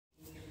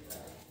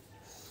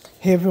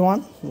Hey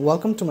everyone,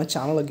 welcome to my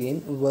channel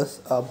again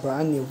with a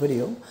brand new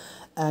video.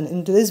 And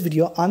in today's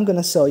video I'm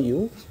gonna show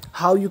you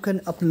how you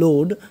can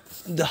upload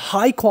the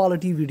high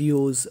quality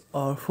videos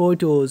or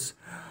photos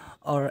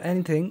or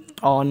anything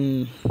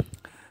on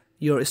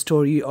your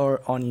story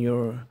or on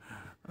your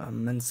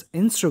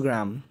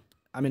Instagram.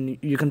 I mean,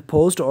 you can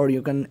post or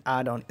you can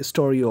add on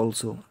story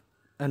also,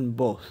 and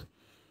both.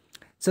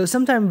 So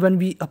sometimes when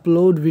we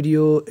upload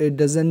video, it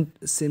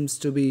doesn't seems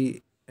to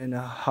be in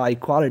a high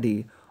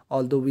quality,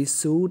 although we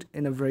shoot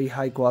in a very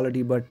high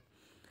quality. But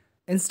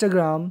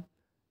Instagram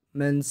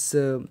means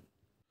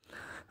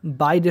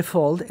by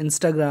default,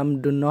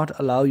 Instagram do not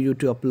allow you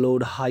to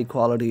upload high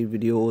quality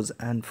videos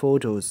and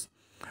photos.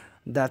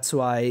 That's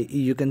why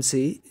you can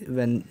see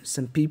when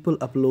some people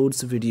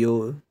uploads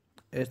video,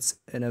 it's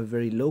in a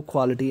very low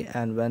quality,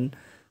 and when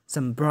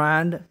some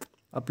brand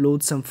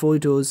uploads some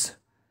photos,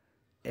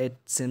 it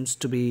seems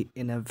to be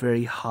in a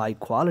very high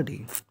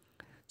quality.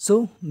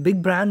 So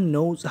big brand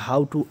knows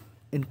how to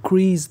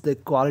increase the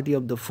quality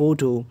of the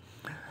photo,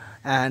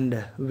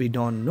 and we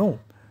don't know.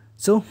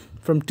 So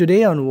from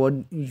today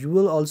onward, you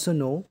will also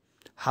know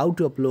how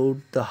to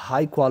upload the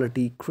high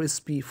quality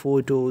crispy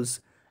photos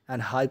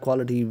and high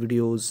quality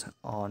videos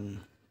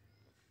on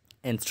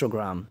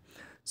Instagram.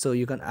 So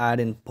you can add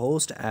in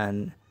post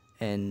and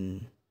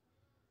in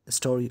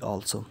story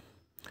also.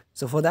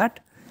 So for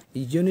that,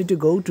 you need to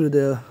go to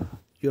the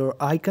your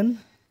icon,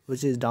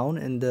 which is down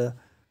in the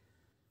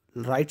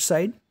right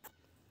side,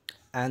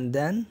 and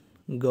then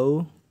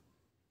go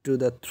to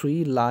the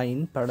three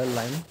line parallel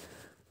line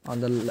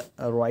on the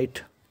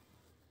right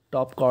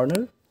top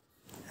corner,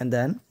 and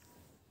then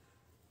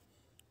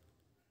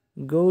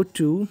go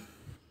to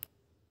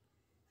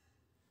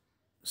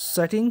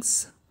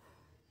settings,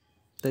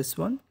 this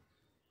one.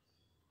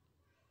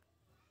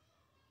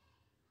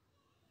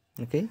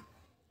 Okay,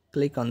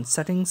 click on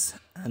settings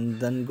and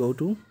then go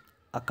to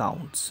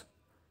accounts.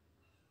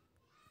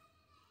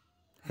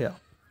 Here,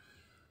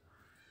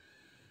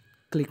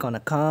 click on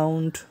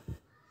account.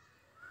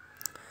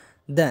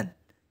 Then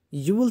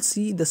you will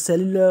see the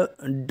cellular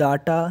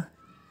data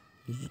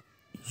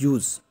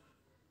use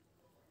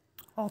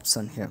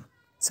option here.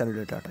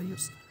 Cellular data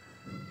use,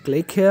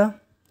 click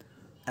here,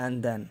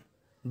 and then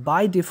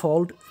by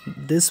default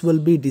this will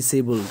be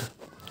disabled.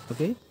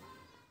 Okay,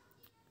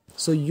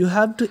 so you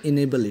have to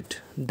enable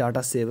it,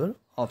 data saver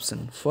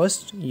option.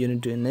 First you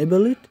need to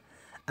enable it,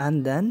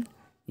 and then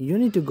you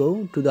need to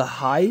go to the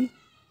high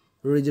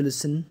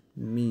resolution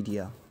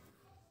media.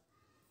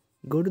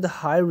 Go to the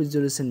high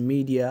resolution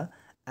media,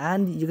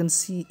 and you can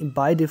see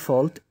by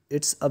default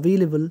it's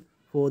available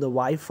for the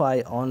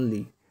Wi-Fi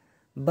only,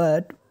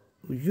 but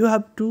you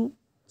have to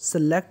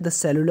select the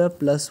cellular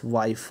plus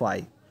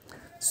Wi-Fi.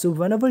 So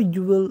whenever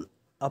you will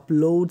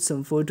upload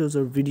some photos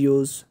or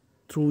videos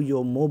through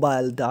your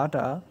mobile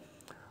data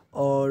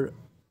or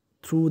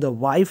through the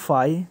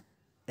Wi-Fi,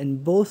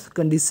 in both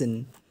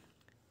condition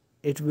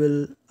it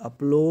will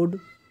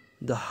upload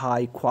the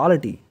high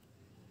quality.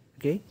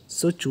 Okay,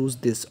 so choose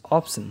this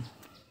option.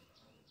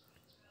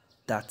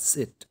 That's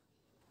it.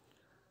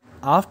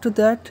 After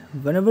that,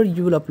 whenever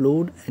you will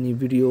upload any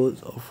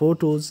videos or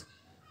photos,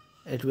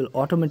 it will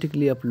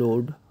automatically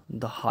upload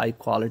the high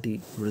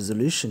quality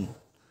resolution.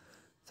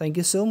 Thank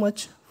you so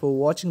much for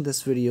watching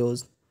this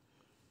videos.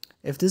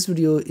 If this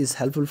video is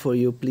helpful for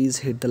you, please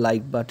hit the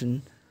like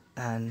button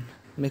and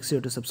make sure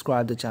to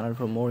subscribe the channel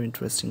for more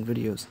interesting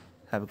videos.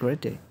 Have a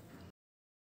great day.